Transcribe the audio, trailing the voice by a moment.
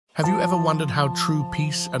Have you ever wondered how true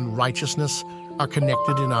peace and righteousness are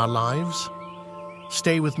connected in our lives?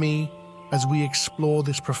 Stay with me as we explore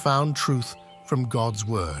this profound truth from God's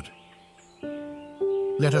Word.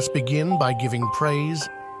 Let us begin by giving praise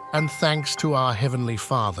and thanks to our Heavenly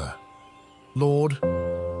Father. Lord,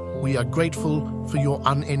 we are grateful for your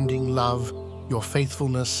unending love, your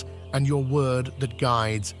faithfulness, and your word that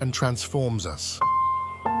guides and transforms us.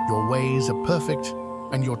 Your ways are perfect,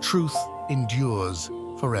 and your truth endures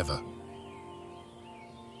forever.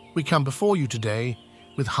 We come before you today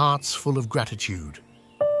with hearts full of gratitude.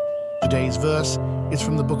 Today's verse is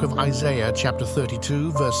from the book of Isaiah, chapter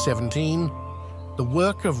 32, verse 17. The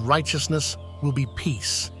work of righteousness will be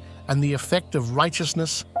peace, and the effect of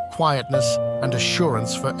righteousness, quietness, and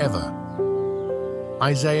assurance forever.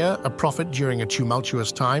 Isaiah, a prophet during a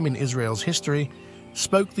tumultuous time in Israel's history,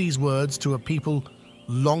 spoke these words to a people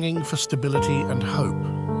longing for stability and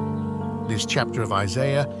hope. This chapter of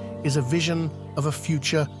Isaiah is a vision of a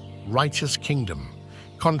future righteous kingdom,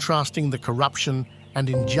 contrasting the corruption and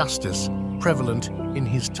injustice prevalent in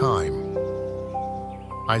his time.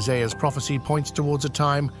 Isaiah's prophecy points towards a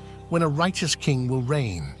time when a righteous king will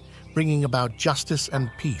reign, bringing about justice and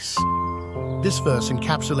peace. This verse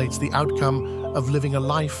encapsulates the outcome of living a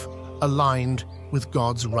life aligned with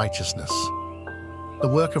God's righteousness. The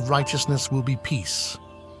work of righteousness will be peace.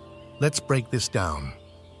 Let's break this down.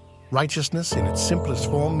 Righteousness, in its simplest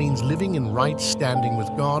form, means living in right standing with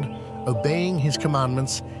God, obeying His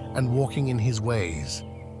commandments, and walking in His ways.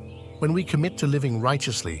 When we commit to living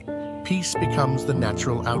righteously, peace becomes the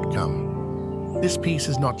natural outcome. This peace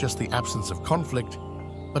is not just the absence of conflict,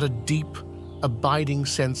 but a deep, abiding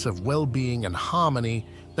sense of well-being and harmony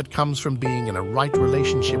that comes from being in a right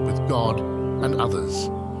relationship with God and others.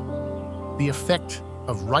 The effect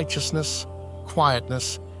of righteousness,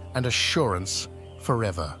 quietness, and assurance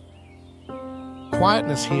forever.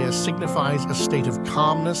 Quietness here signifies a state of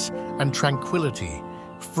calmness and tranquility,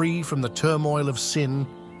 free from the turmoil of sin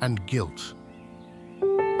and guilt.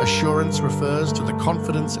 Assurance refers to the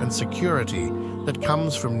confidence and security that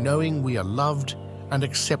comes from knowing we are loved and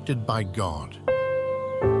accepted by God.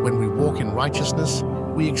 When we walk in righteousness,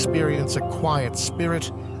 we experience a quiet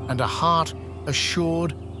spirit and a heart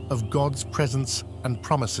assured of God's presence and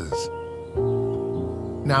promises.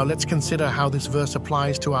 Now let's consider how this verse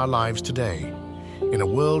applies to our lives today. In a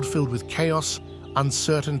world filled with chaos,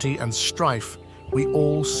 uncertainty, and strife, we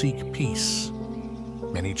all seek peace.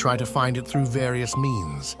 Many try to find it through various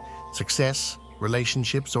means, success,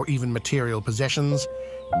 relationships, or even material possessions,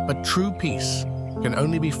 but true peace can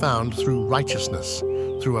only be found through righteousness,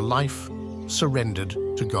 through a life surrendered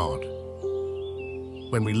to God.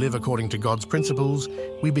 When we live according to God's principles,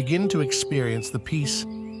 we begin to experience the peace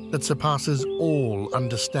that surpasses all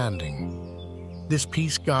understanding. This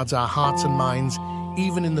peace guards our hearts and minds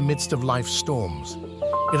even in the midst of life's storms.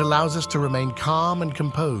 It allows us to remain calm and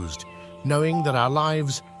composed, knowing that our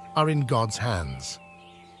lives are in God's hands.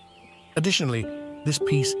 Additionally, this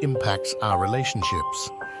peace impacts our relationships.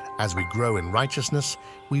 As we grow in righteousness,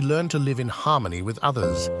 we learn to live in harmony with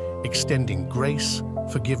others, extending grace,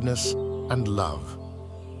 forgiveness, and love.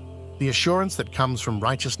 The assurance that comes from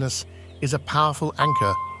righteousness is a powerful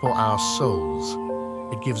anchor for our souls.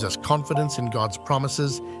 It gives us confidence in God's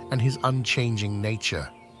promises and His unchanging nature.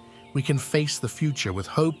 We can face the future with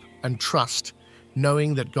hope and trust,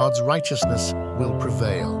 knowing that God's righteousness will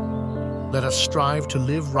prevail. Let us strive to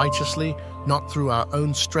live righteously, not through our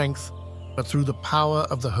own strength, but through the power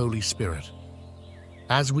of the Holy Spirit.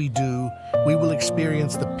 As we do, we will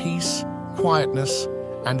experience the peace, quietness,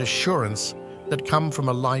 and assurance that come from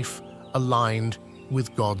a life aligned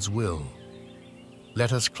with God's will.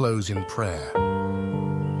 Let us close in prayer.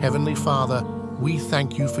 Heavenly Father, we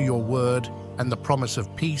thank you for your word and the promise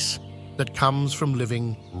of peace that comes from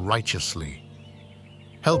living righteously.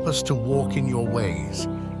 Help us to walk in your ways,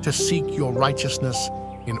 to seek your righteousness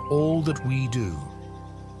in all that we do.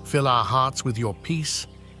 Fill our hearts with your peace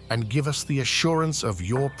and give us the assurance of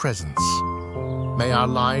your presence. May our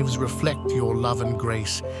lives reflect your love and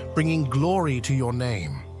grace, bringing glory to your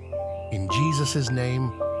name. In Jesus'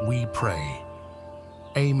 name we pray.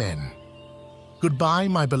 Amen. Goodbye,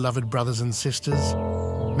 my beloved brothers and sisters.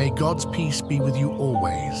 May God's peace be with you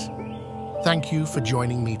always. Thank you for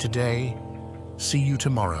joining me today. See you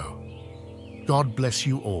tomorrow. God bless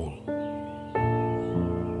you all.